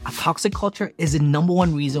Toxic culture is the number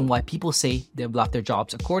one reason why people say they've left their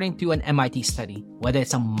jobs, according to an MIT study. Whether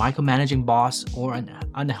it's a micromanaging boss or an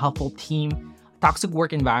unhelpful team, a toxic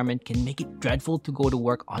work environment can make it dreadful to go to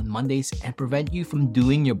work on Mondays and prevent you from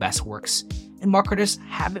doing your best works. And marketers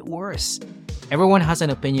have it worse. Everyone has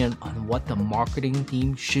an opinion on what the marketing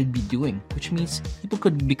team should be doing, which means people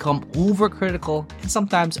could become overcritical and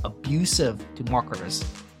sometimes abusive to marketers. So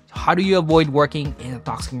how do you avoid working in a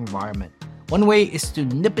toxic environment? One way is to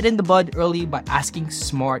nip it in the bud early by asking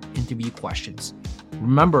smart interview questions.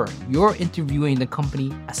 Remember, you're interviewing the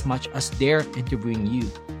company as much as they're interviewing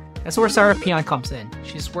you. That's where Sara Pion comes in.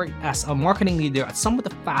 She's worked as a marketing leader at some of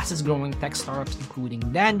the fastest growing tech startups, including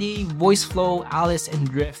Dandy, VoiceFlow, Alice, and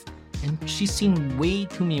Drift. And she's seen way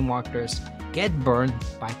too many marketers get burned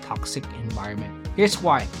by toxic environment. Here's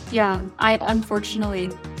why. Yeah, I unfortunately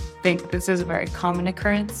think this is a very common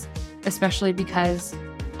occurrence, especially because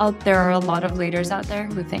there are a lot of leaders out there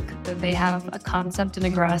who think that they have a concept and a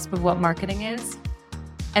grasp of what marketing is.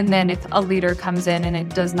 And then if a leader comes in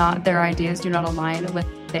and their ideas do not align with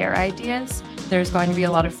their ideas, there's going to be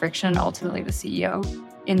a lot of friction. And ultimately, the CEO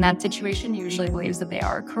in that situation usually believes that they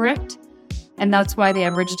are correct. And that's why the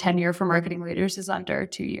average tenure for marketing leaders is under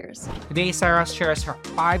 2 years. Today, Sara shares her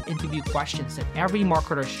 5 interview questions that every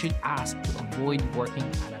marketer should ask to avoid working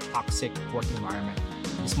at a toxic work environment.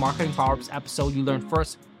 In this Marketing Power-Ups episode, you learn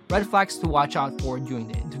first, red flags to watch out for during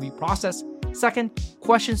the interview process. Second,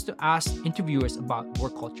 questions to ask interviewers about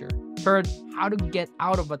work culture. Third, how to get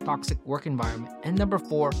out of a toxic work environment. And number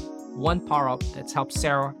 4, one power-up that's helped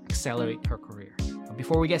Sara accelerate her career. But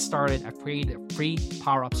before we get started, I've created a free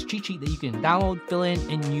power-ups cheat sheet that you can download, fill in,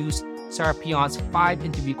 and use Sara Pion's 5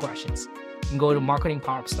 interview questions. You can go to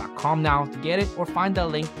marketingpowerups.com now to get it, or find the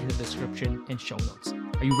link in the description and show notes.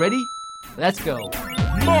 Are you ready? Let's go.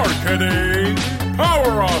 Marketing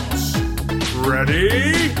Power-Ups.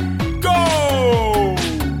 Ready? Go!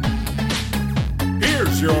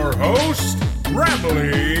 Here's your host,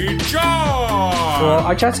 Rambly John. Well,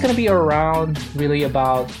 our chat's going to be around really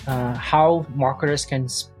about how marketers can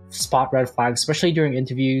spot red flags, especially during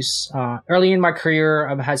interviews. Early in my career,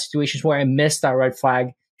 I've had situations where I missed that red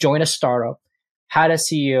flag, joined a startup, had a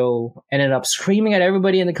CEO, ended up screaming at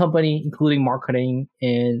everybody in the company, including marketing,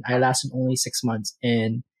 and I lasted only 6 months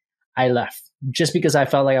and I left just because I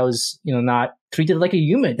felt like I was, not treated like a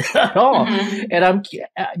human at all. Mm-hmm. And I'm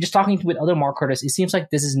just talking with other marketers. It seems like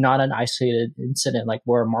this is not an isolated incident, like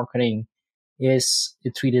where marketing is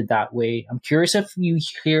treated that way. I'm curious if you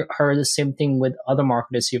heard the same thing with other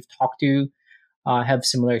marketers you've talked to, have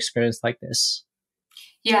similar experience like this.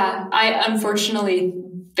 Yeah, I unfortunately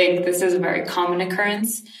think this is a very common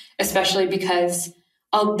occurrence, especially because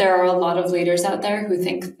there are a lot of leaders out there who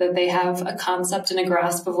think that they have a concept and a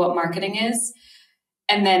grasp of what marketing is.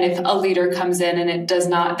 And then if a leader comes in and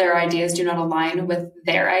their ideas do not align with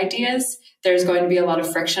their ideas, there's going to be a lot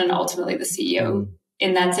of friction. Ultimately, the CEO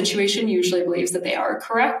in that situation usually believes that they are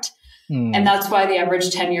correct. And that's why the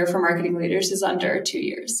average tenure for marketing leaders is under 2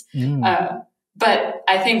 years. But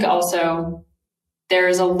I think also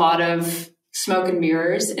there's a lot of smoke and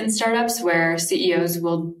mirrors in startups where CEOs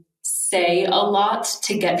will say a lot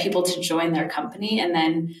to get people to join their company, and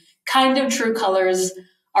then kind of true colors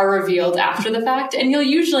are revealed after the fact. And you'll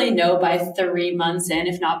usually know by 3 months in,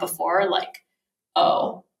 if not before, like,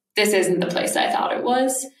 oh, this isn't the place I thought it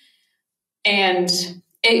was. And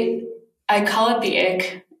I call it the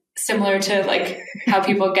ick, similar to like how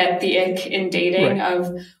people get the ick in dating. Right.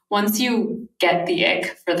 Of once you get the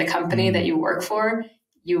ick for the company that you work for,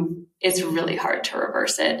 it's really hard to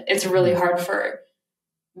reverse it. It's really hard for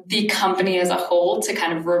the company as a whole to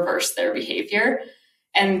kind of reverse their behavior.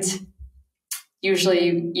 And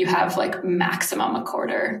usually you have like maximum a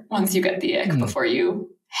quarter once you get the ick before you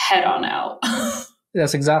head on out.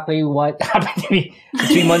 That's exactly what happened to me.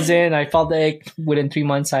 3 months in, I felt the ick. Within 3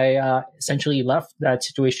 months, I essentially left that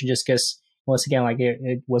situation just because, once again, like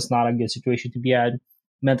it was not a good situation to be at.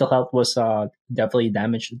 Mental health was definitely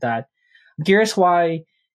damaged with that. I'm curious why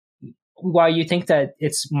you think that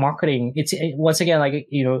it's marketing. It's once again, like,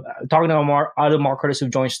 talking to other marketers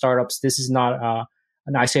who've joined startups, this is not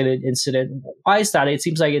an isolated incident. Why is that? It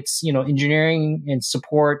seems like it's, engineering and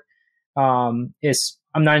support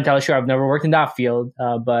I'm not entirely sure. I've never worked in that field,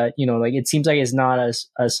 but like it seems like it's not as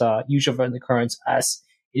huge of an occurrence as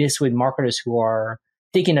it is with marketers who are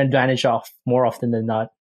taken advantage of more often than not.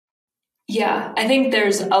 Yeah, I think there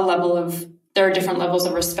are different levels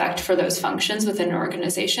of respect for those functions within an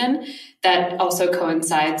organization that also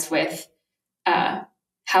coincides with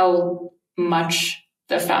how much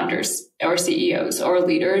the founders or CEOs or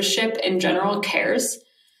leadership in general cares.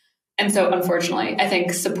 And so unfortunately, I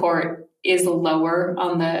think support is lower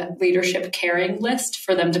on the leadership caring list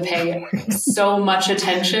for them to pay so much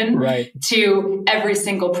attention to every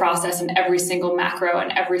single process and every single macro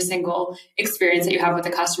and every single experience that you have with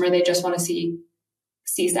the customer. They just want to see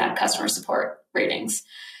CSAT, customer support ratings.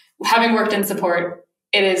 Having worked in support,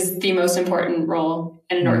 it is the most important role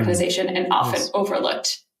in an organization and often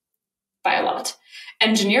overlooked by a lot.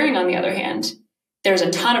 Engineering, on the other hand, there's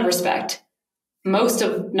a ton of respect. Most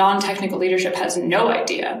of non-technical leadership has no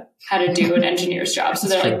idea how to do an engineer's job. So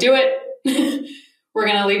they're like, do it. We're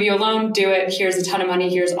going to leave you alone. Do it. Here's a ton of money.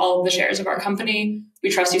 Here's all of the shares of our company. We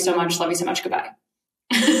trust you so much. Love you so much. Goodbye.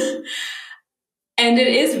 And it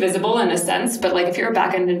is visible in a sense, but like if you're a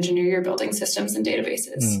backend engineer, you're building systems and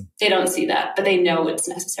databases. They don't see that, but they know it's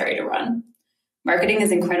necessary to run. Marketing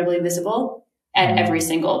is incredibly visible at every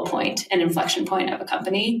single point and inflection point of a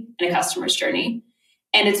company and a customer's journey.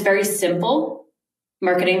 And it's very simple.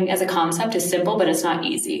 Marketing as a concept is simple, but it's not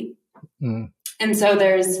easy. And so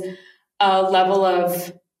there's a level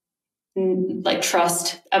of like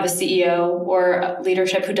trust of a CEO or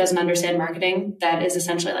leadership who doesn't understand marketing that is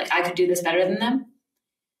essentially like, I could do this better than them,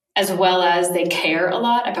 as well as they care a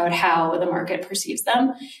lot about how the market perceives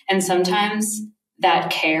them. And sometimes that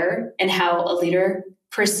care and how a leader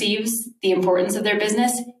perceives the importance of their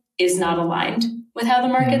business is not aligned with how the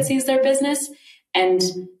market sees their business. And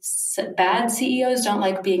bad CEOs don't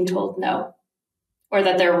like being told no, or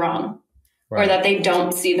that they're wrong, or that they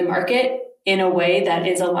don't see the market in a way that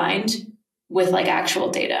is aligned with like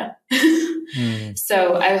actual data.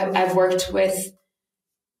 So I've worked with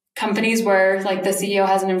companies where like the CEO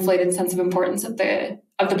has an inflated sense of importance of the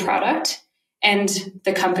product, and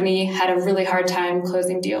the company had a really hard time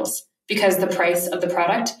closing deals because the price of the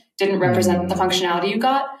product didn't represent the functionality you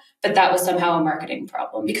got. But that was somehow a marketing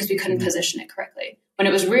problem because we couldn't position it correctly, when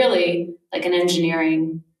it was really like an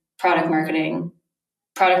engineering, product marketing,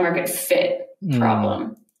 product market fit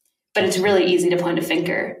problem. But it's really easy to point a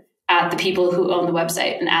finger at the people who own the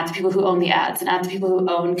website and at the people who own the ads and at the people who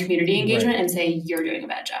own community engagement and say, you're doing a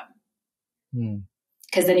bad job.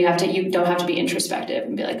 Because then you don't have to be introspective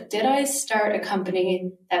and be like, did I start a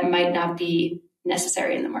company that might not be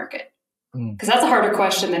necessary in the market? Because that's a harder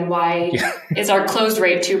question than why is our close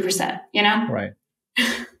rate 2%, you know? Right.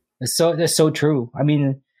 That's so true. I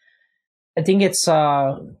mean, I think it's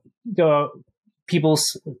the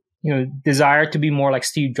people's desire to be more like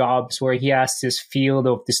Steve Jobs, where he has this field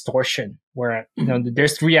of distortion where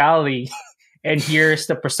there's reality and here's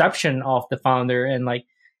the perception of the founder, and like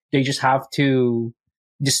they just have to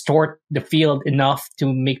distort the field enough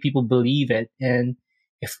to make people believe it. And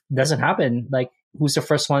if it doesn't happen, like who's the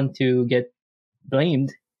first one to get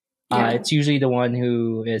blamed? It's usually the one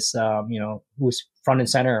who is who's front and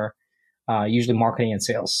center. Usually marketing and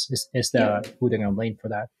sales is who they're going to blame for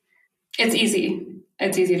that. It's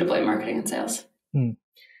easy to blame marketing and sales.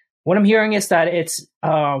 What I'm hearing is that it's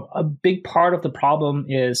a big part of the problem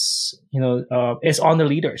is is on the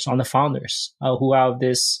leaders, on the founders who have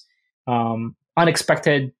this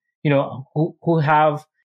unexpected, who have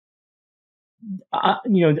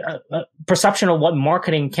perception of what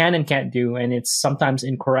marketing can and can't do, and it's sometimes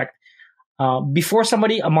incorrect. Before a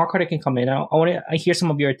marketer can come in, I hear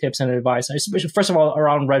some of your tips and advice. First of all,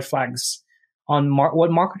 around red flags on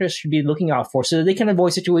what marketers should be looking out for, so that they can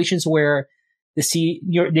avoid situations where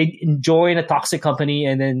they join a toxic company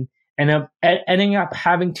and then ending up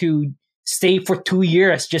having to stay for 2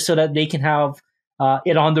 years just so that they can have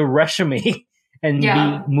it on the resume and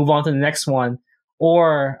move on to the next one.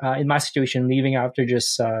 Or in my situation, leaving after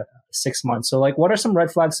just 6 months. So like, what are some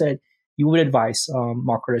red flags that you would advise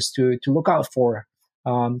marketers to look out for,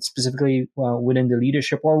 specifically within the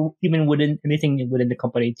leadership or even within anything within the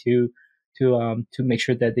company to make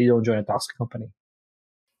sure that they don't join a toxic company?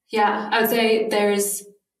 Yeah, I would say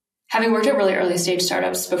having worked at really early stage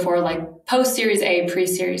startups before, like post Series A, pre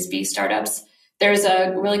Series B startups, there's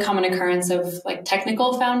a really common occurrence of like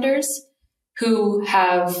technical founders who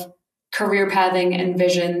have career pathing and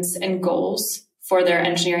visions and goals for their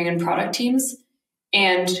engineering and product teams,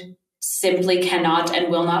 and simply cannot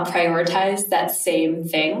and will not prioritize that same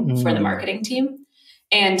thing for the marketing team.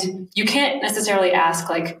 And you can't necessarily ask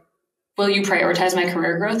like, will you prioritize my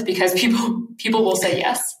career growth? Because people will say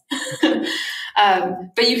yes.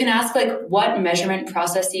 But you can ask like, what measurement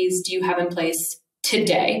processes do you have in place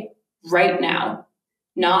today, right now?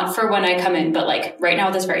 Not for when I come in, but like right now,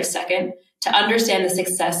 this very second, to understand the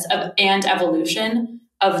success of and evolution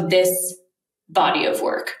of this body of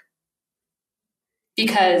work.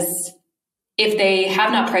 Because if they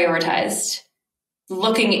have not prioritized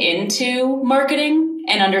looking into marketing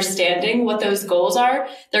and understanding what those goals are,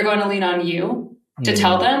 they're going to lean on you to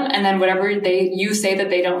tell them. And then whatever you say that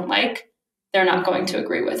they don't like, they're not going to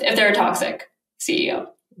agree with if they're a toxic CEO.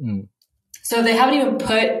 So they haven't even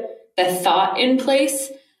put the thought in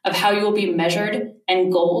place of how you will be measured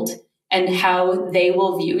and goaled and how they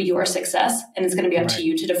will view your success. And it's going to be up to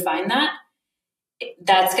you to define that.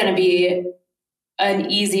 That's going to be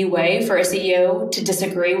an easy way for a CEO to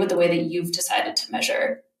disagree with the way that you've decided to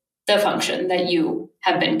measure the function that you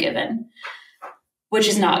have been given, which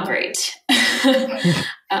is not great.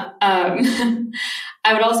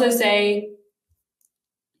 I would also say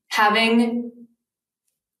having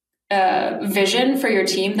a vision for your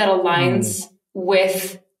team that aligns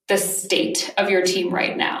with the state of your team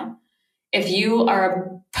right now. If you are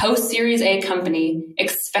a post-Series A company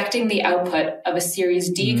expecting the output of a Series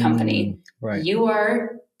D company, you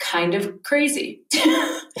are kind of crazy.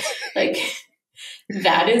 Like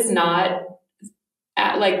that is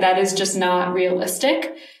just not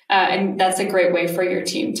realistic. And that's a great way for your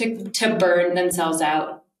team to burn themselves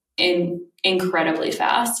out incredibly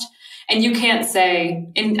fast. And you can't say,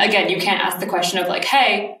 and again, you can't ask the question of like,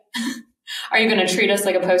 hey, are you going to treat us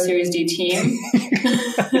like a post-Series D team?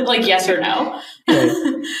 Like yes or no.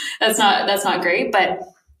 Right. That's not great. But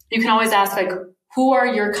you can always ask like, who are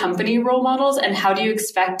your company role models and how do you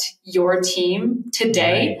expect your team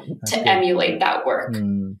today to emulate that work?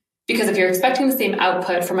 Because if you're expecting the same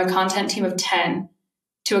output from a content team of 10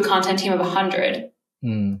 to a content team of 100,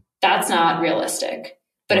 that's not realistic.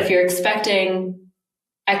 But if you're expecting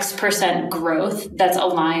X% growth that's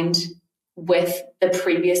aligned with the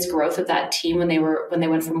previous growth of that team when they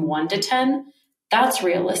went from 1 to 10, that's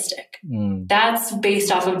realistic. That's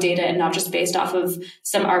based off of data and not just based off of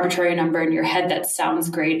some arbitrary number in your head that sounds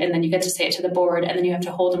great. And then you get to say it to the board and then you have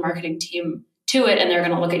to hold a marketing team to it. And they're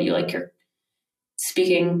going to look at you like you're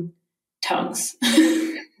speaking tongues.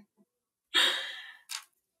 That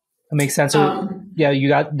makes sense. So you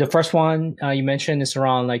got the first one you mentioned is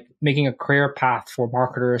around like making a career path for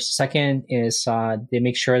marketers. Second is they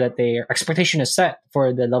make sure that their expectation is set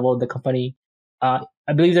for the level of the company. I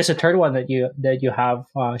believe there's a third one that you have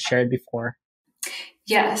shared before.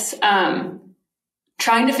 Yes.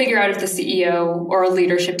 Trying to figure out if the CEO or a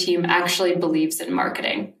leadership team actually believes in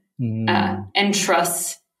marketing and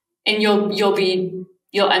trusts, and you'll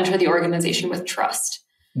enter the organization with trust.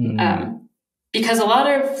 Because a lot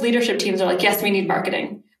of leadership teams are like, yes, we need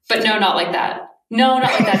marketing, but no, not like that. No,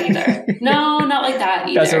 not like that either. No, not like that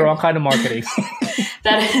either. That's the wrong kind of marketing.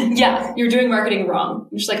 You're doing marketing wrong.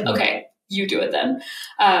 You're just like, okay, you do it then.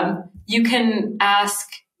 You can ask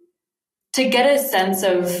to get a sense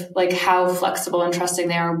of like how flexible and trusting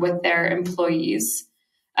they are with their employees.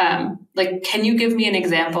 Like, can you give me an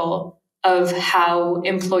example of how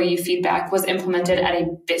employee feedback was implemented at a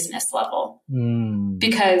business level?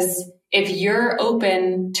 Because if you're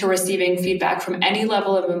open to receiving feedback from any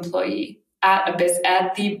level of employee at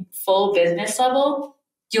the full business level,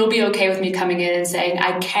 you'll be okay with me coming in and saying,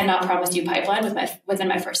 I cannot promise you pipeline within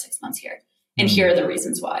my first 6 months here. And here are the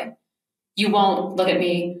reasons why. You won't look at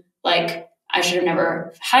me like I should have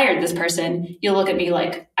never hired this person. You'll look at me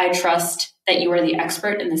like, I trust that you are the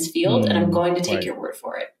expert in this field and I'm going to take your word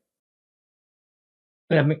for it.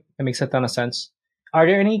 That makes a ton of sense. Are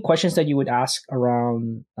there any questions that you would ask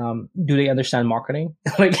around, do they understand marketing?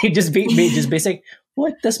 Like just basic,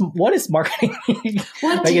 what is marketing?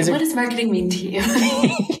 What does marketing mean to you?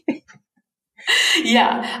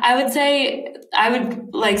 Yeah, I would say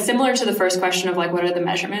like similar to the first question of like, what are the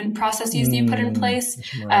measurement processes that you put in place?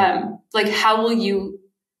 Like how will you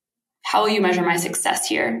measure my success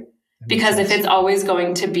here? Because if it's always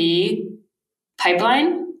going to be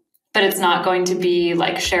pipeline, but it's not going to be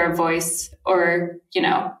like share of voice or,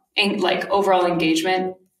 like overall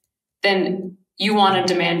engagement, then you want a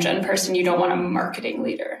demand gen person. You don't want a marketing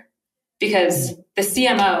leader, because the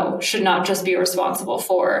CMO should not just be responsible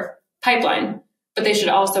for pipeline, but they should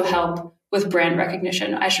also help with brand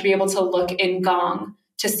recognition. I should be able to look in Gong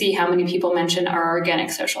to see how many people mention our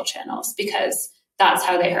organic social channels, because that's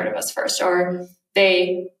how they heard of us first, or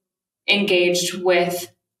they engaged with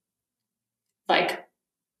like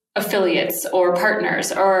affiliates or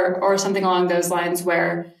partners or something along those lines,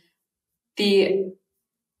 where the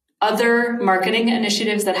other marketing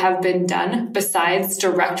initiatives that have been done besides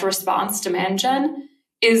direct response demand gen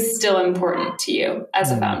is still important to you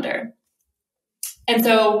as a founder. And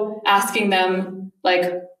so asking them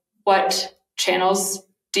like, what channels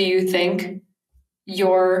do you think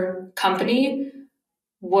your company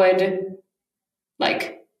would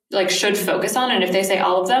like should focus on? And if they say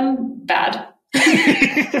all of them, bad.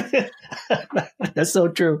 That's so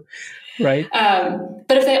true. Right.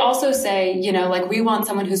 But if they also say, like we want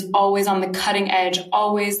someone who's always on the cutting edge,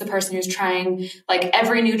 always the person who's trying like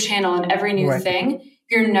every new channel and every new thing,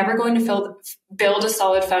 you're never going to build a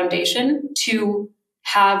solid foundation to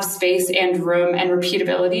have space and room and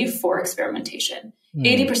repeatability for experimentation.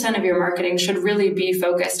 80% of your marketing should really be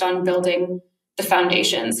focused on building the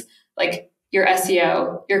foundations, like your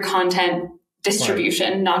SEO, your content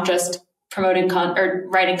distribution, not just promoting or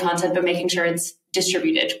writing content, but making sure it's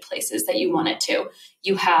distributed to places that you want it to.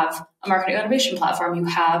 You have a marketing automation platform. You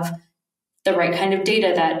have the right kind of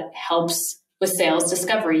data that helps with sales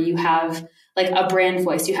discovery. You have like a brand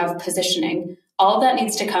voice. You have positioning. All of that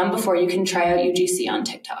needs to come before you can try out UGC on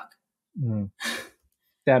TikTok.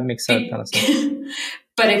 That makes sense.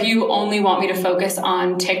 But if you only want me to focus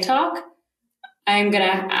on TikTok, I'm going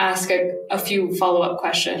to ask a few follow-up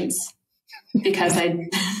questions because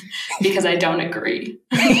I don't agree.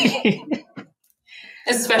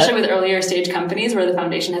 Especially with earlier stage companies where the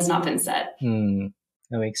foundation has not been set. That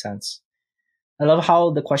makes sense. I love how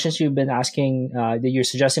the questions you've been asking that you're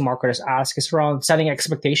suggesting marketers ask is around setting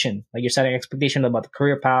expectation. Like you're setting expectation about the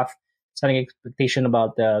career path, setting expectation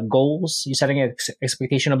about the goals. You're setting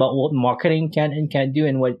expectation about what marketing can and can't do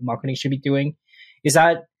and what marketing should be doing.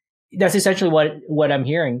 That's essentially what I'm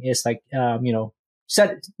hearing is like, when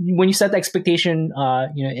you set the expectation,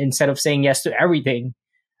 instead of saying yes to everything,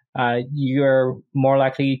 you're more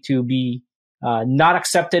likely to be not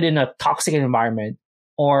accepted in a toxic environment,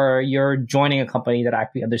 or you're joining a company that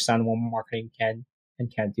actually understands what marketing can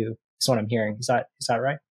and can't do. That's what I'm hearing. Is that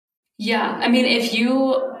right? Yeah. I mean, if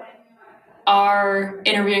you are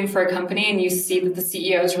interviewing for a company and you see that the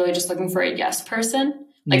CEO is really just looking for a yes person,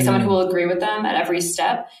 like someone who will agree with them at every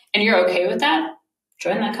step, and you're okay with that,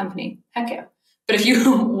 join that company. Heck yeah. But if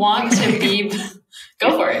you want to be,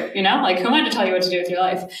 go for it, like who am I to tell you what to do with your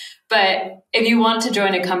life? But if you want to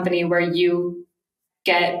join a company where you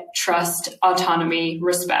get trust, autonomy,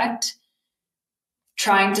 respect,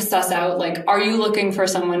 trying to suss out, like, are you looking for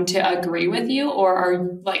someone to agree with you, or are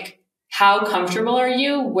like, how comfortable are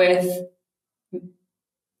you with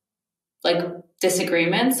like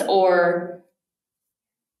disagreements or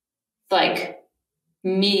like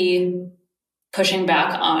me pushing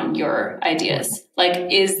back on your ideas?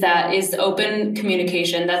 Like, is open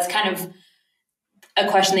communication? That's kind of a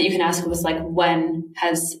question that you can ask was like, when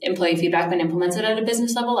has employee feedback been implemented at a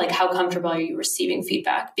business level? Like, how comfortable are you receiving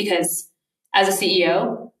feedback? Because as a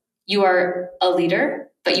CEO, you are a leader,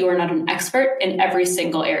 but you are not an expert in every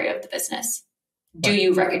single area of the business. Do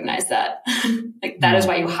you recognize that? Like, that is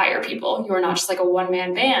why you hire people. You are not just like a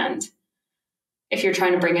one-man band. If you're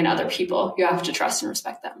trying to bring in other people, you have to trust and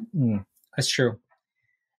respect them. That's true.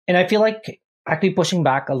 And I feel like actually pushing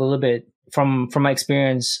back a little bit from my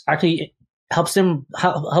experience actually helps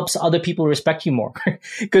other people respect you more.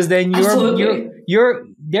 Because then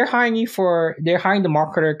they're hiring the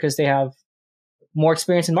marketer because they have more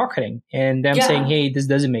experience in marketing, and them saying, hey, this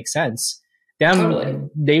doesn't make sense. They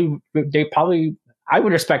probably, I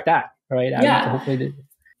would respect that, right?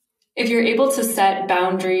 If you're able to set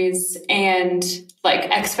boundaries and like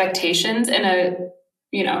expectations in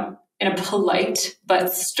a polite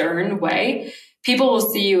but stern way, people will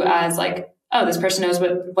see you as like, oh, this person knows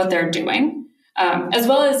what they're doing. As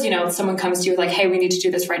well as, someone comes to you with like, hey, we need to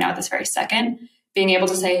do this right now, this very second. Being able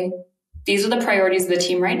to say, these are the priorities of the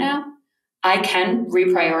team right now. I can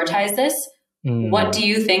reprioritize this. What do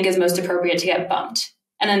you think is most appropriate to get bumped?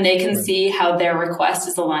 And then they can see how their request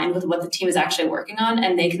is aligned with what the team is actually working on.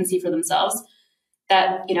 And they can see for themselves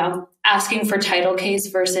that, asking for title case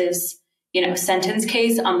versus, sentence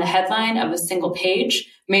case on the headline of a single page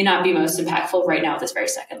may not be most impactful right now at this very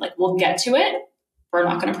second. Like, we'll get to it. We're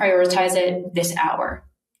not going to prioritize it this hour,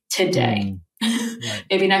 today,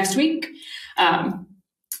 maybe next week.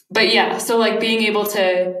 But yeah, so like being able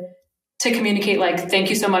to communicate, like, thank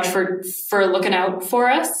you so much for looking out for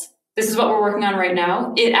us. This is what we're working on right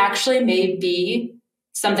now. It actually may be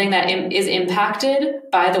something that is impacted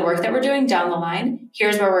by the work that we're doing down the line.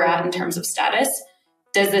 Here's where we're at in terms of status.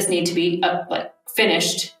 Does this need to be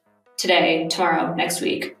finished today, tomorrow, next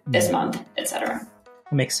week, this month, etc.?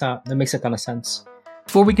 That makes a ton of sense.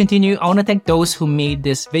 Before we continue, I want to thank those who made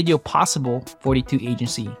this video possible, 42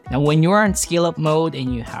 Agency. Now, when you're in scale-up mode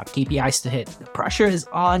and you have KPIs to hit, the pressure is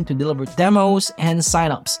on to deliver demos and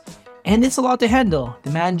signups. And it's a lot to handle: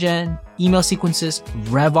 demand gen, email sequences,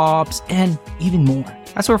 RevOps, and even more.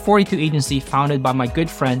 That's where 42 Agency, founded by my good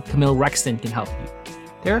friend Camille Rexton, can help you.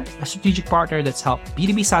 They're a strategic partner that's helped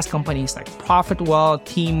B2B SaaS companies like Profitwell,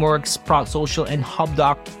 Teamworks, Sprout Social, and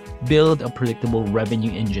HubDoc build a predictable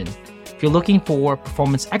revenue engine. If you're looking for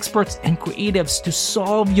performance experts and creatives to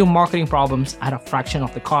solve your marketing problems at a fraction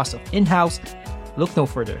of the cost of in-house, look no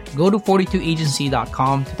further. Go to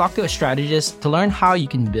 42agency.com to talk to a strategist to learn how you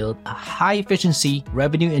can build a high-efficiency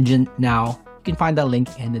revenue engine now You can find that link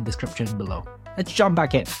in the description below. Let's jump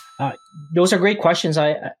back in. Those are great questions.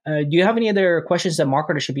 Do you have any other questions that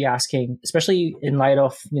marketers should be asking, especially in light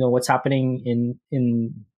of what's happening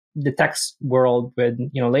in the tech world with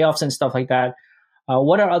layoffs and stuff like that?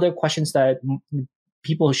 What are other questions that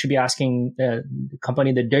people should be asking the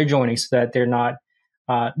company that they're joining so that they're not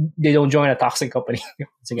they don't join a toxic company?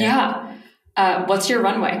 Yeah. What's your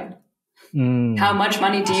runway? How much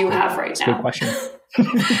money do you have right now? Good question.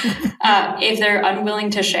 If they're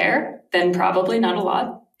unwilling to share, then probably not a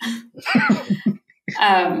lot.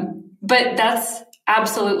 But that's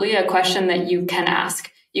absolutely a question that you can ask.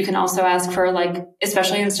 You can also ask for,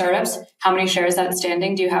 especially in startups, how many shares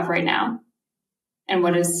outstanding do you have right now? And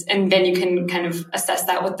then you can kind of assess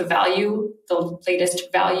that with the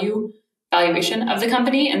latest valuation of the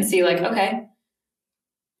company and see okay,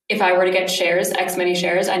 if I were to get shares, X many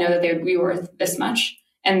shares, I know that they would be worth this much.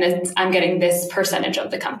 And that I'm getting this percentage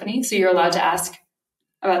of the company. So you're allowed to ask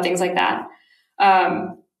about things like that.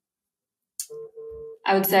 I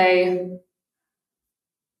would say,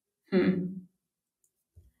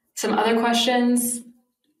 some other questions.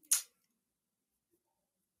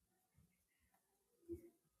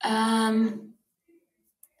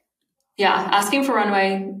 Asking for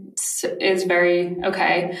runway is very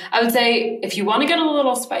okay. I would say if you want to get a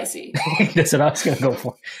little spicy. That's what I was going to go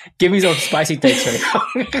for. Give me some spicy takes right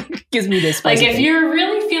now. Gives me this spicy if you're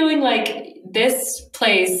really feeling like this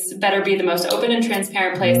place better be the most open and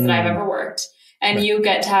transparent place that I've ever worked, and you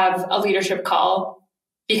get to have a leadership call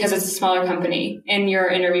because it's a smaller company in your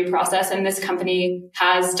interview process, and this company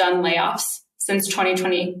has done layoffs since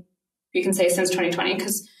 2020. You can say since 2020,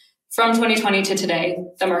 because from 2020 to today,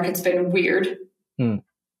 the market's been weird,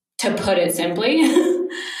 to put it simply.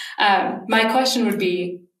 My question would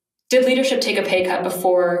be, did leadership take a pay cut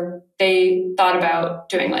before they thought about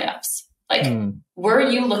doing layoffs? Were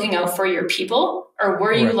you looking out for your people, or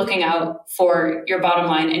were you looking out for your bottom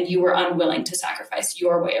line and you were unwilling to sacrifice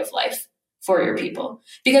your way of life for your people?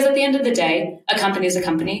 Because at the end of the day, a company is a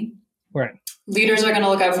company. Right. Leaders are going to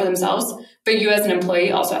look out for themselves, but you as an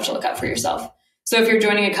employee also have to look out for yourself. So if you're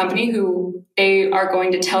joining a company who they are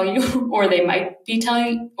going to tell you, or they might tell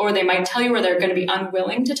you, or they're going to be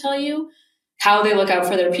unwilling to tell you how they look out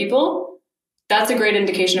for their people, that's a great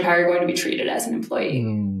indication of how you're going to be treated as an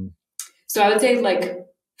employee. So I would say,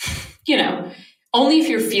 only if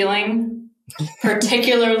you're feeling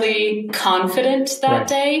particularly confident that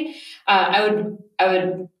day, I would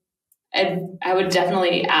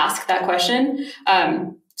definitely ask that question,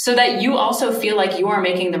 so that you also feel like you are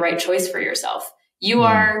making the right choice for yourself. You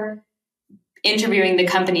are interviewing the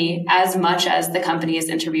company as much as the company is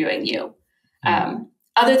interviewing you.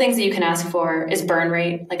 Other things that you can ask for is burn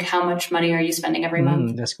rate. How much money are you spending every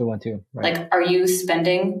month? That's a good one too. Right. Are you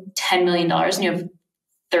spending $10 million and you have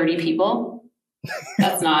 30 people?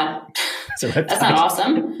 That's not, that's not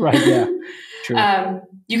awesome. Right. Yeah. True.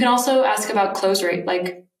 You can also ask about close rate.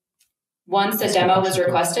 Once a demo was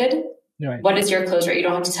requested, what is your close rate? You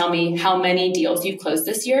don't have to tell me how many deals you've closed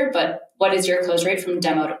this year, but what is your close rate from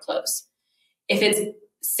demo to close? If it's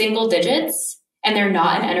single digits and they're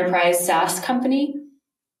not an enterprise SaaS company,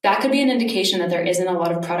 that could be an indication that there isn't a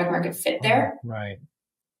lot of product market fit there. Right.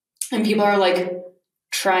 And people are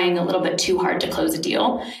trying a little bit too hard to close a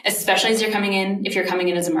deal, especially if you're coming in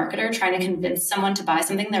as a marketer, trying to convince someone to buy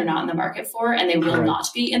something they're not in the market for, and they will not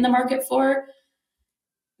be in the market for.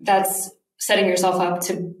 That's setting yourself up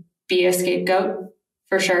to be a scapegoat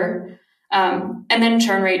for sure. And then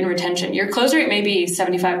churn rate and retention. Your close rate may be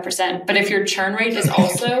 75%, but if your churn rate is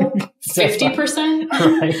also 50%,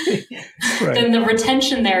 then the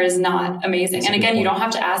retention there is not amazing. And again, you don't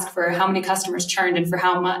have to ask for how many customers churned and for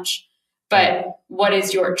how much, but what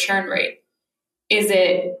is your churn rate? Is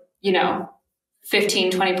it,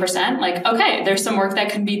 15, 20%? Okay, there's some work that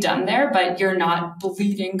can be done there, but you're not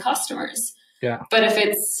bleeding customers. Yeah. But if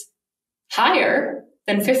it's higher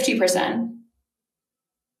than 50%,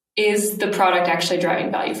 is the product actually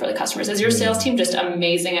driving value for the customers? Is your sales team just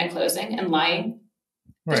amazing at closing and lying,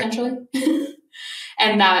 potentially?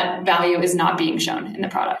 And that value is not being shown in the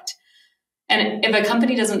product. And if a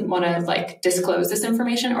company doesn't want to disclose this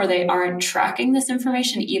information, or they aren't tracking this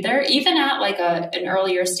information either, even at an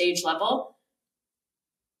earlier stage level,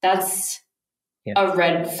 that's a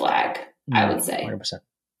red flag, I would say. 100%.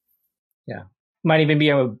 Yeah. Might even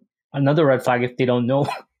be another red flag if they don't know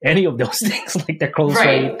any of those things, their close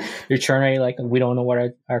rate, your churn rate. We don't know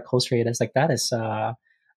what our close rate is. That is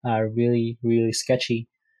really, really sketchy.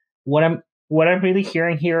 What I'm really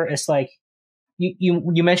hearing here is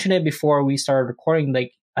you mentioned it before we started recording.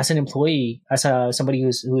 As an employee, as somebody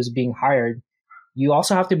who's being hired, you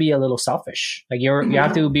also have to be a little selfish. Like you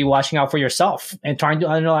have to be watching out for yourself and trying to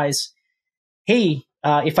analyze, hey,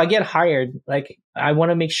 if I get hired, like I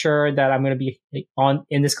want to make sure that I'm going to be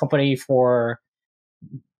in this company for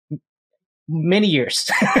many years,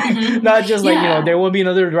 not just like, there will be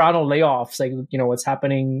another round of layoffs, like, what's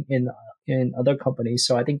happening in other companies.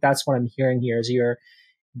 So I think that's what I'm hearing here is you're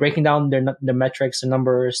breaking down the metrics, the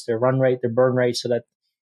numbers, their run rate, their burn rate, so that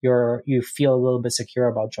you feel a little bit secure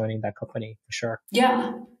about joining that company for sure.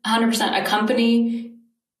 Yeah, 100%. A company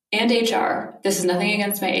and HR, this is nothing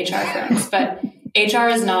against my HR friends, but HR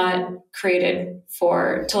is not created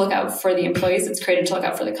to look out for the employees. It's created to look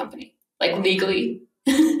out for the company, like legally,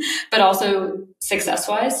 but also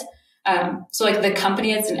success-wise. So like the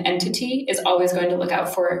company as an entity is always going to look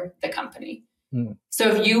out for the company. So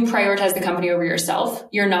if you prioritize the company over yourself,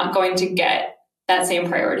 you're not going to get that same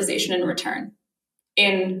prioritization in return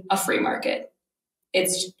in a free market.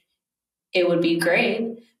 It would be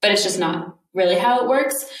great, but it's just not really how it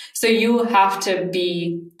works. So you have to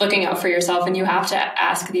be looking out for yourself, and you have to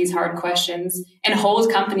ask these hard questions and hold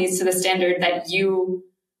companies to the standard that you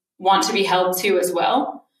want to be held to as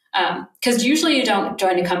well. Because usually you don't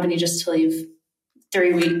join a company just to leave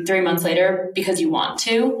 3 months later because you want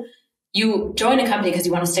to. You join a company because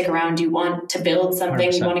you want to stick around. You want to build something.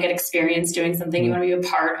 100%. You want to get experience doing something. You want to be a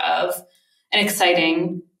part of an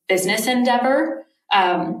exciting business endeavor.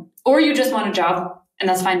 Or you just want a job, and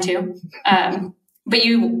that's fine too. But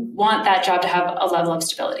you want that job to have a level of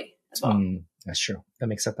stability as well. That's true. That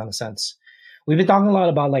makes a ton of sense. We've been talking a lot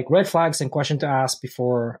about like red flags and questions to ask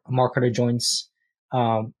before a marketer joins.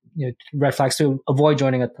 Red flags to avoid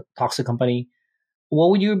joining a toxic company.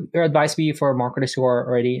 What would your advice be for marketers who are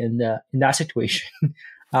already in that situation?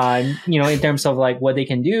 In terms of like what they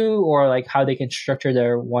can do, or like how they can structure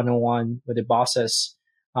their one-on-one with their bosses,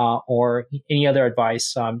 or any other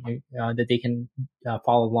advice that they can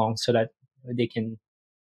follow along so that they can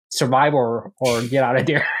survive or get out of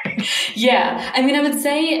there. Yeah. I mean, I would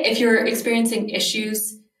say if you're experiencing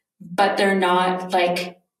issues, but they're not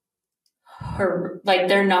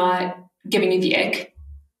they're not giving you the ick.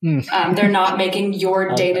 They're not making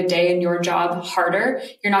your day-to-day and your job harder.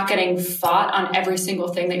 You're not getting fought on every single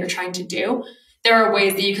thing that you're trying to do. There are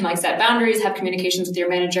ways that you can like set boundaries, have communications with your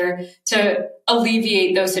manager to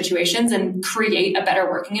alleviate those situations and create a better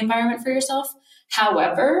working environment for yourself.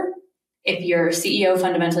 However, if your CEO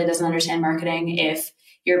fundamentally doesn't understand marketing, if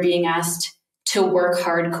you're being asked to work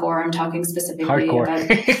hardcore, I'm talking specifically about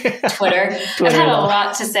Twitter. I've had a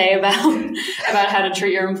lot to say about how to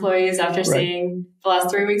treat your employees after seeing the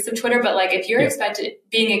last 3 weeks of Twitter. But like if you're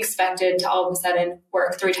being expected to all of a sudden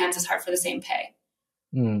work 3 times as hard for the same pay,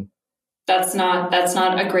 that's not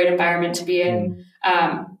a great environment to be in.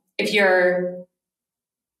 If you're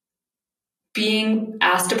being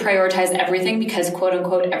asked to prioritize everything because quote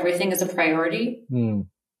unquote everything is a priority,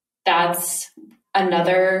 that's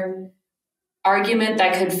another argument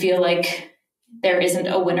that could feel like there isn't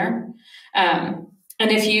a winner. And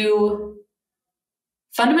if you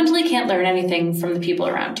fundamentally can't learn anything from the people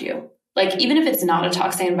around you, like even if it's not a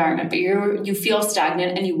toxic environment, but you feel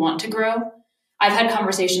stagnant and you want to grow. I've had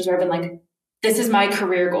conversations where I've been like, this is my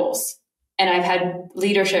career goals. And I've had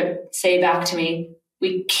leadership say back to me,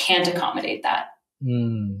 we can't accommodate that.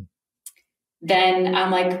 Then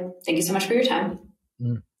I'm like, thank you so much for your time.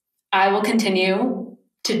 I will continue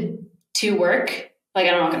to work. Like,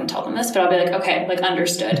 I'm not going to tell them this, but I'll be like, okay, like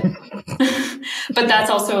understood. But that's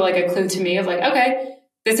also like a clue to me of like, okay,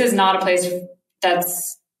 this is not a place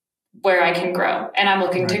that's where I can grow. And I'm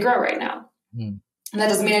looking to grow right now. And that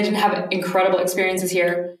doesn't mean I didn't have incredible experiences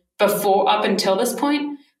here before, up until this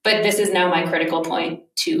point, but this is now my critical point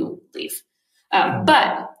to leave.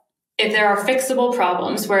 But if there are fixable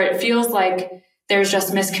problems where it feels like there's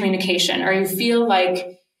just miscommunication, or you feel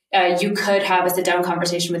like you could have a sit-down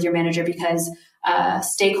conversation with your manager because a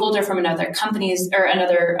stakeholder from another company's or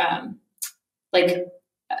another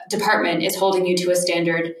department is holding you to a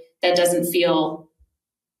standard that doesn't feel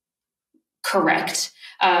correct,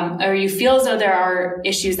 or you feel as though there are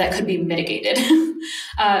issues that could be mitigated.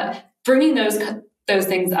 Bringing those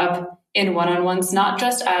things up in one-on-ones, not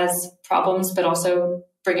just as problems, but also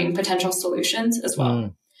bringing potential solutions as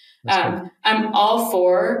well. I'm all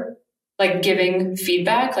for like giving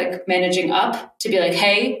feedback, like managing up to be like,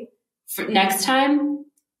 hey, for next time,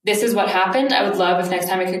 this is what happened. I would love if next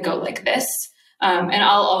time I could go like this. And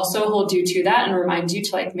I'll also hold you to that and remind you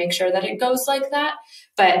to like make sure that it goes like that.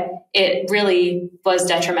 But it really was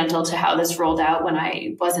detrimental to how this rolled out when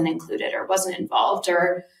I wasn't included or wasn't involved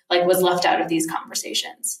or like was left out of these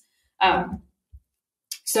conversations.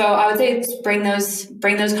 So I would say bring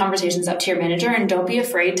those conversations up to your manager, and don't be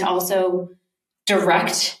afraid to also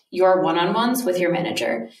direct your one-on-ones with your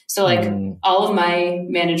manager. So like all of my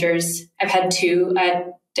managers, I've had 2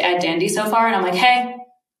 at Dandy so far. And I'm like, hey,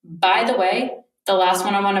 by the way, the last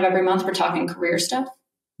one-on-one of every month, we're talking career stuff.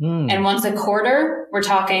 And once a quarter, we're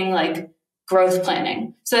talking like growth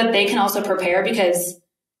planning so that they can also prepare, because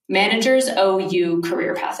managers owe you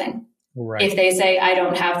career pathing. Right. If they say, I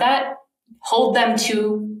don't have that, hold them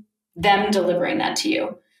to them delivering that to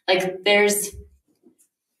you. Like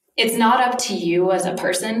it's not up to you as a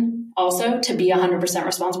person also to be 100%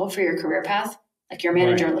 responsible for your career path. Like your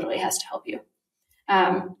manager literally has to help you.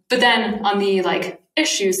 But then on the like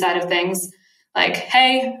issue side of things, like,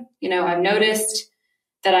 hey, I've noticed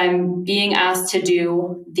that I'm being asked to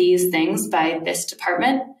do these things by this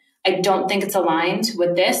department. I don't think it's aligned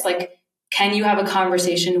with this. Like, can you have a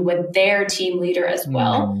conversation with their team leader as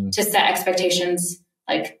well to set expectations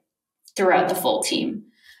like throughout the full team?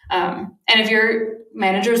 And if your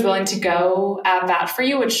manager is willing to go at bat for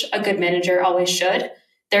you, which a good manager always should,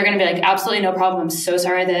 they're going to be like, absolutely no problem. I'm so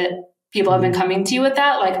sorry that people have been coming to you with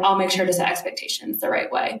that. Like, I'll make sure to set expectations the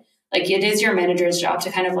right way. Like, it is your manager's job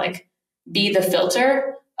to kind of like be the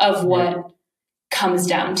filter of what comes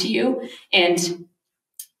down to you and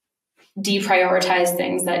deprioritize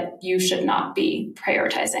things that you should not be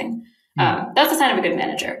prioritizing. That's a sign of a good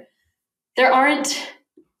manager. There aren't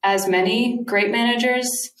as many great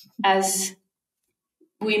managers as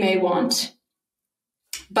we may want,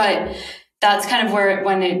 but that's kind of where,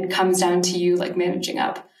 when it comes down to you, like managing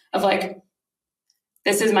up of like,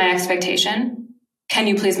 this is my expectation. Can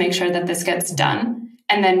you please make sure that this gets done?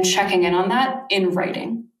 And then checking in on that in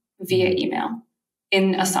writing, via email,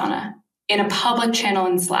 in Asana, in a public channel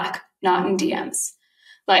in Slack, not in DMs.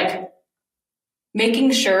 Like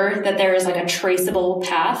making sure that there is like a traceable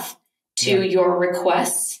path to your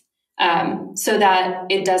requests, so that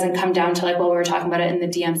it doesn't come down to like, well, we were talking about it in the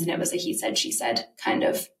DMs and it was a he said, she said kind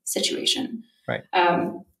of situation. Right.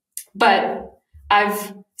 But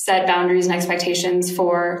I've set boundaries and expectations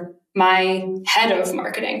for my head of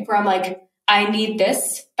marketing where I'm like, I need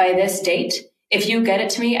this by this date. If you get it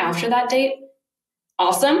to me after that date,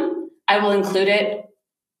 awesome. I will include it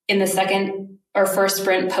in the second or first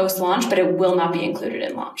sprint post-launch, but it will not be included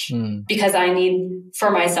in launch because I need, for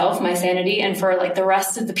myself, my sanity, and for like the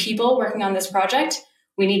rest of the people working on this project,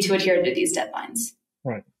 we need to adhere to these deadlines.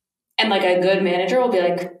 Right. And like a good manager will be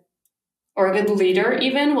like, or a good leader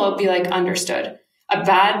even will be like, understood. A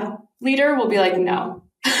bad leader will be like, no.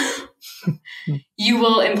 You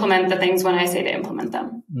will implement the things when I say to implement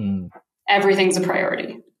them. Everything's a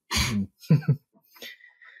priority.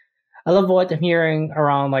 I love what I'm hearing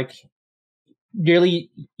around like really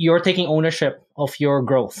you're taking ownership of your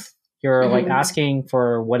growth. You're like asking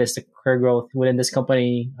for what is the career growth within this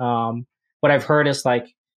company. What I've heard is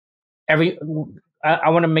like I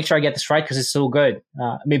want to make sure I get this right because it's so good.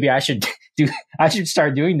 Maybe I should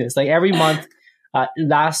start doing this. Like every month,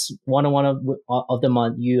 last one-on-one of the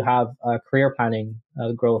month, you have career planning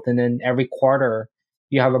growth, and then every quarter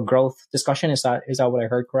you have a growth discussion. Is that what I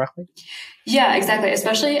heard correctly? Yeah, exactly.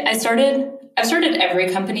 Especially I've started every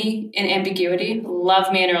company in ambiguity.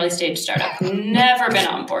 Love me an early stage startup. Never been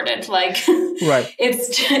onboarded. Like, right.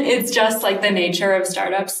 It's just like the nature of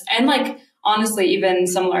startups, and like honestly, even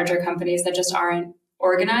some larger companies that just aren't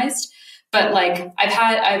organized. But like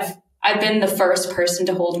I've been the first person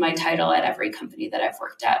to hold my title at every company that I've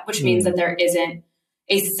worked at, which means that there isn't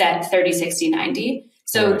a set 30, 60, 90.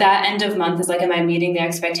 So that end of month is like, am I meeting the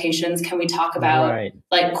expectations? Can we talk about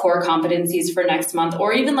like core competencies for next month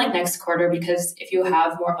or even like next quarter? Because if you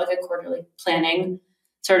have more of like a quarterly planning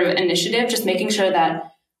sort of initiative, just making sure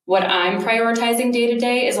that what I'm prioritizing day to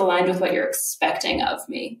day is aligned with what you're expecting of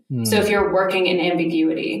me. So if you're working in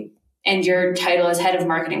ambiguity and your title is head of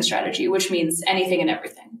marketing strategy, which means anything and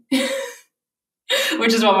everything,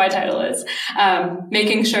 which is what my title is,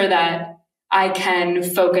 making sure that I can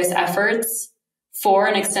focus efforts for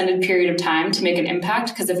an extended period of time to make an impact.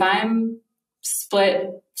 Because if I'm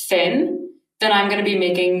split thin, then I'm going to be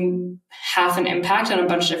making half an impact on a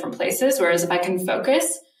bunch of different places. Whereas if I can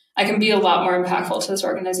focus, I can be a lot more impactful to this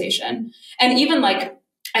organization. And even like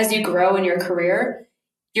as you grow in your career,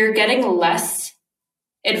 you're getting less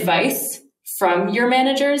advice from your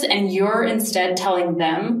managers and you're instead telling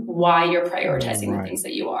them why you're prioritizing the things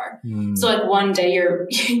that you are. So like one day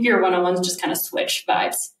your one-on-ones just kind of switch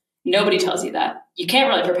vibes. Nobody tells you that. You can't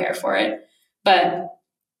really prepare for it, but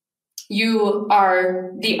you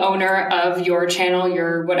are the owner of your channel,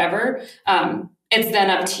 your whatever. It's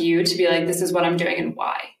then up to you to be like, this is what I'm doing and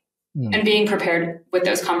why. And being prepared with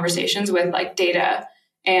those conversations with like data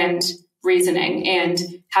and reasoning and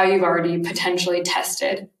how you've already potentially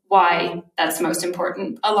tested why that's most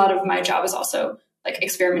important. A lot of my job is also like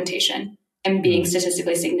experimentation and being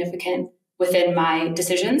statistically significant within my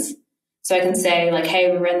decisions. So I can say like,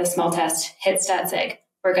 hey, we ran this small test, hit stat sig.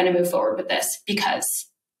 We're going to move forward with this because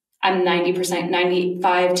I'm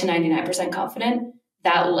 95 to 99% confident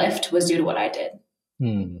that lift was due to what I did.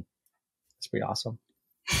 That's pretty awesome.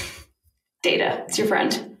 Data, it's your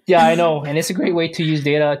friend. Yeah, I know. And it's a great way to use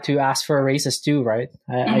data to ask for raises too, right?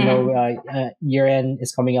 I know year end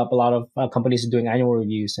is coming up. A lot of companies are doing annual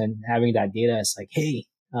reviews, and having that data is like, hey,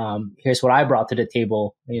 here's what I brought to the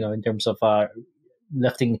table, in terms of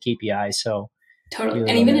lifting the KPI. So totally.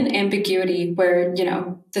 And even in ambiguity where,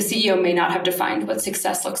 the CEO may not have defined what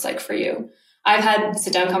success looks like for you. I've had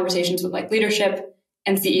sit down conversations with like leadership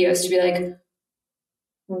and CEOs to be like,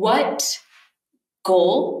 what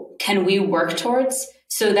goal can we work towards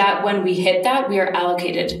so that when we hit that, we are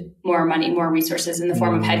allocated more money, more resources in the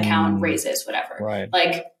form of headcount, raises, whatever. Right.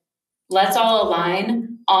 Like, let's all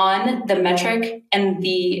align on the metric and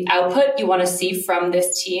the output you want to see from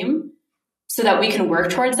this team so that we can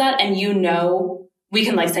work towards that. And we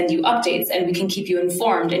can like send you updates and we can keep you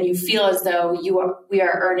informed and you feel as though we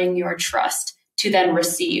are earning your trust to then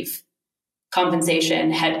receive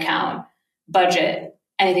compensation, headcount, budget,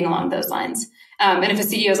 anything along those lines. And if a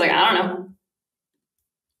CEO is like, I don't know,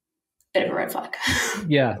 bit of a red flag.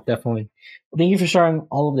 Yeah, definitely. Thank you for sharing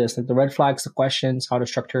all of this, like the red flags, the questions, how to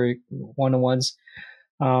structure one-on-ones.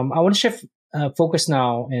 I want to shift focus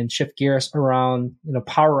now and shift gears around,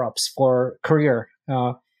 power-ups for career.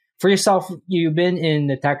 For yourself, you've been in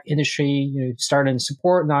the tech industry, you started in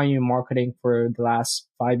support, now you're in marketing for the last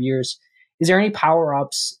 5 years. Is there any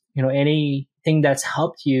power-ups, anything that's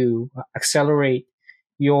helped you accelerate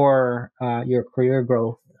your career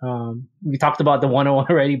growth? We talked about the 101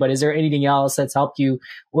 already, but is there anything else that's helped you,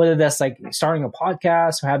 whether that's like starting a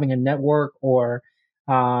podcast or having a network or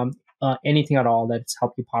anything at all that's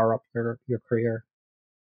helped you power up your career?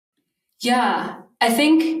 Yeah, I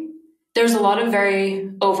think there's a lot of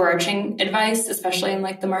very overarching advice, especially in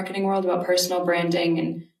like the marketing world, about personal branding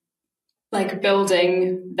and like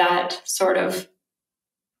building that sort of,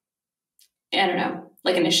 I don't know,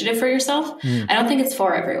 like initiative for yourself. I don't think it's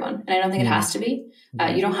for everyone. And I don't think it has to be.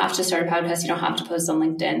 You don't have to start a podcast. You don't have to post on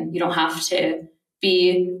LinkedIn. You don't have to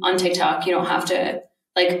be on TikTok. You don't have to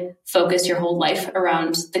like focus your whole life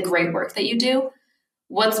around the great work that you do.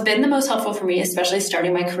 What's been the most helpful for me, especially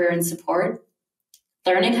starting my career in support,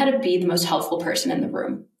 learning how to be the most helpful person in the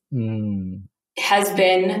room has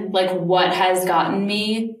been like what has gotten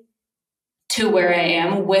me to where I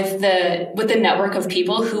am with the network of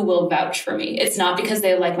people who will vouch for me. It's not because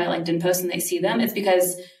they like my LinkedIn posts and they see them. It's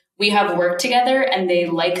because we have worked together and they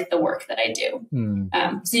like the work that I do.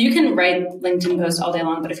 So you can write LinkedIn posts all day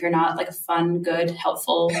long, but if you're not like a fun, good,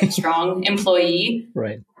 helpful, strong employee,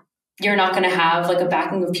 right, you're not going to have like a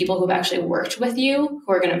backing of people who've actually worked with you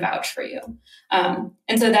who are going to vouch for you.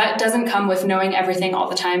 And so that doesn't come with knowing everything all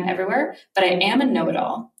the time, everywhere, but I am a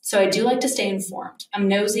know-it-all. So I do like to stay informed. I'm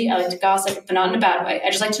nosy. I like to gossip, but not in a bad way. I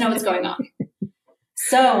just like to know what's going on.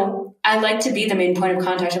 So I like to be the main point of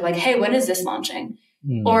contact of like, hey, when is this launching?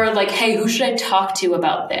 Or like, hey, who should I talk to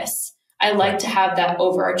about this? I like to have that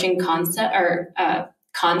overarching concept or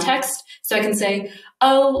context. So I can say,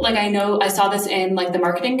 oh, like I saw this in like the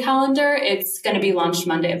marketing calendar. It's going to be launched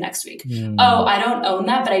Monday of next week. Oh, I don't own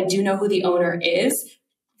that, but I do know who the owner is.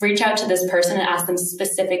 Reach out to this person and ask them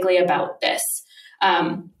specifically about this.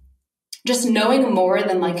 Just knowing more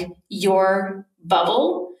than like your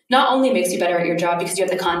bubble not only makes you better at your job because you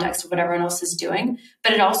have the context of what everyone else is doing,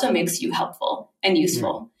 but it also makes you helpful and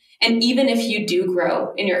useful. And even if you do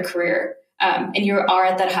grow in your career and you are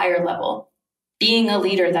at that higher level, being a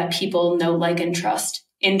leader that people know, like, and trust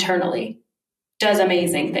internally does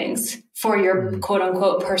amazing things for your quote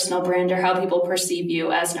unquote personal brand or how people perceive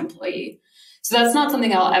you as an employee. So that's not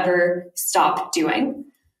something I'll ever stop doing.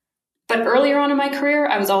 But earlier on in my career,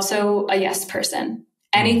 I was also a yes person.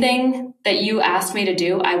 Anything that you asked me to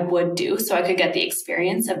do, I would do so I could get the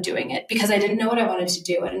experience of doing it because I didn't know what I wanted to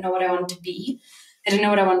do. I didn't know what I wanted to be. I didn't know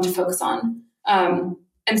what I wanted to focus on. And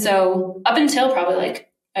so up until probably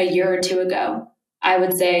like a year or two ago, I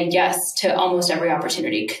would say yes to almost every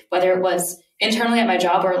opportunity, whether it was internally at my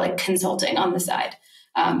job or like consulting on the side.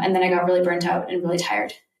 And then I got really burnt out and really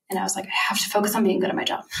tired. And I was like, I have to focus on being good at my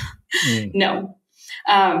job. No.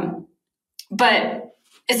 But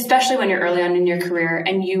especially when you're early on in your career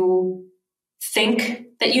and you think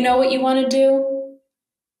that you know what you want to do,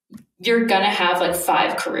 you're going to have like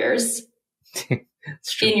 5 careers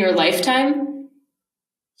in your lifetime.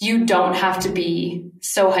 You don't have to be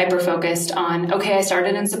so hyper-focused on, okay, I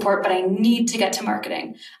started in support, but I need to get to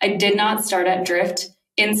marketing. I did not start at Drift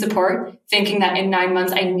in support thinking that in 9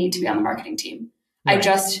 months I need to be on the marketing team. Right. I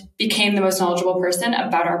just became the most knowledgeable person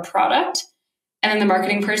about our product. And then the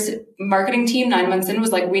marketing team 9 months in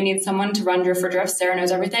was like, we need someone to run drift for drift. Sara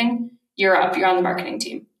knows everything. You're up. You're on the marketing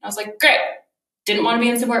team. I was like, great. Didn't want to be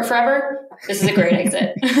in support forever. This is a great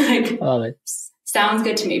exit. Like, love it. Sounds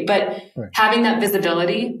good to me. But having that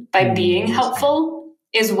visibility by being helpful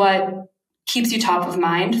is what keeps you top of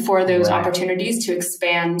mind for those opportunities to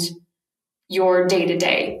expand your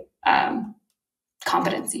day-to-day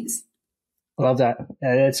competencies. I love that.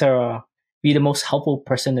 It's be the most helpful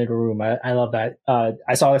person in the room. I love that.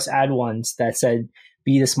 I saw this ad once that said,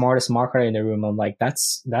 be the smartest marketer in the room. I'm like,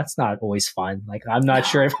 that's not always fun. Like, I'm not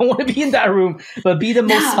sure if I want to be in that room, but be the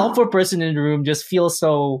most helpful person in the room just feels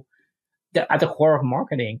so at the core of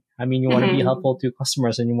marketing. I mean, you want to be helpful to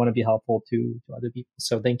customers and you want to be helpful to other people.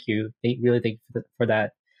 So thank you. Really thank you for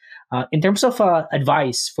that. In terms of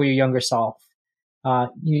advice for your younger self,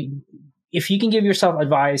 if you can give yourself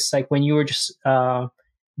advice, like when you were just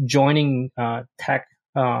joining tech,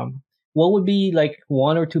 what would be like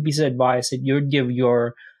 1 or 2 pieces of advice that you would give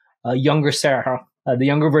your younger Sara, the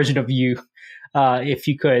younger version of you, if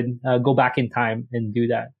you could go back in time and do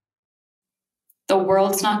that? The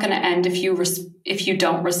world's not going to end if you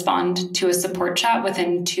don't respond to a support chat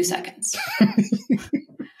within 2 seconds.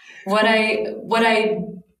 What I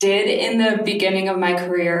did in the beginning of my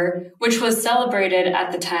career, which was celebrated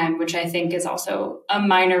at the time, which I think is also a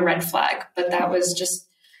minor red flag, but that was just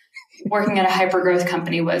working at a hyper-growth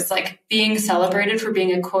company, was like being celebrated for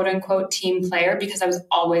being a quote unquote team player because I was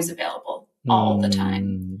always available all the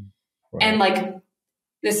time. Right. And like,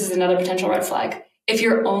 this is another potential red flag. If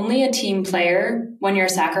you're only a team player when you're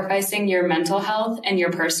sacrificing your mental health and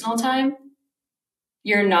your personal time,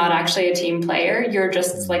 you're not actually a team player. You're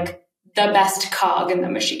just like the best cog in the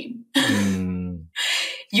machine.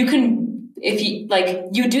 You can, if you like,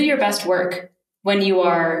 you do your best work when you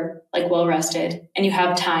are like well rested and you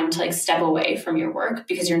have time to like step away from your work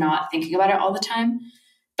because you're not thinking about it all the time.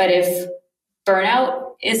 But if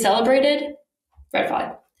burnout is celebrated, red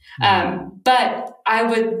flag. But I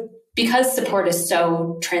would, because support is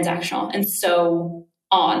so transactional and so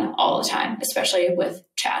on all the time, especially with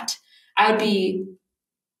chat, I would be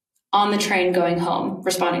on the train going home,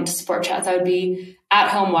 responding to support chats. I would be at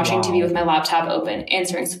home watching TV with my laptop open,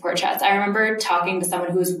 answering support chats. I remember talking to someone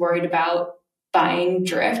who was worried about buying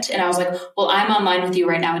drift. And I was like, well, I'm online with you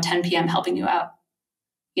right now at 10 p.m. helping you out,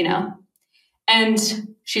 you know? And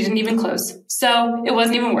she didn't even close. So it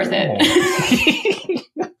wasn't even worth it.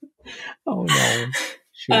 Oh no.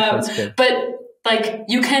 Shoot, that's good. But like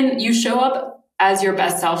you show up as your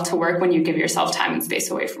best self to work when you give yourself time and space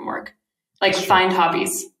away from work. Like find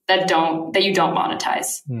hobbies that you don't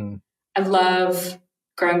monetize. I love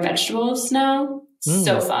growing vegetables now.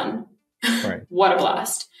 So fun. Right. What a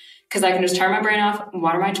blast. Because I can just turn my brain off,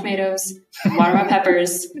 water my tomatoes, water my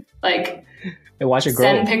peppers, like and watch it grow.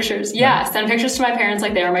 Send pictures. Yeah, send pictures to my parents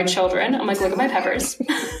like they are my children. I'm like, look at my peppers.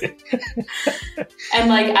 And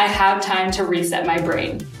like I have time to reset my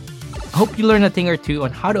brain. I hope you learned a thing or two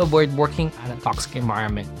on how to avoid working at a toxic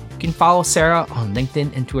environment. You can follow Sara on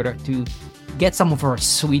LinkedIn and Twitter to get some of her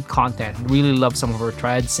sweet content. Really love some of her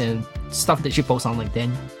threads and stuff that she posts on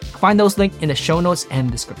LinkedIn. Find those links in the show notes and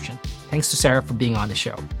description. Thanks to Sara for being on the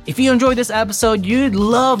show. If you enjoyed this episode, you'd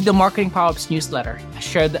love the Marketing Power-Ups newsletter. I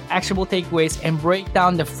share the actionable takeaways and break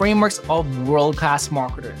down the frameworks of world-class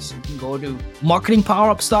marketers. You can go to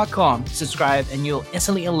marketingpowerups.com, subscribe, and you'll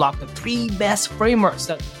instantly unlock the 3 best frameworks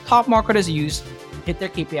that top marketers use to hit their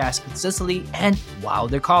KPIs consistently and wow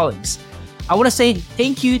their colleagues. I want to say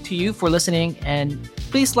thank you to you for listening, and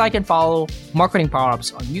please like and follow Marketing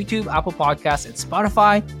Power-Ups on YouTube, Apple Podcasts, and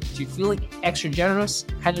Spotify. If you're feeling extra generous,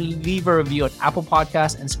 kindly leave a review on Apple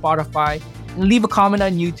Podcasts and Spotify, and leave a comment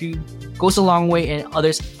on YouTube. It goes a long way in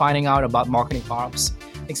others finding out about Marketing Power-Ups.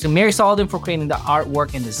 Thanks to Mary Sullivan for creating the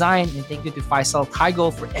artwork and design, and thank you to Faisal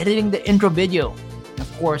Taigo for editing the intro video. And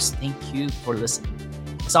of course, thank you for listening.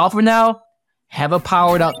 That's all for now. Have a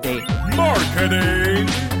powered up day. Marketing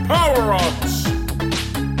Power-Ups.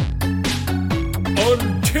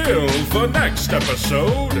 Until the next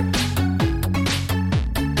episode,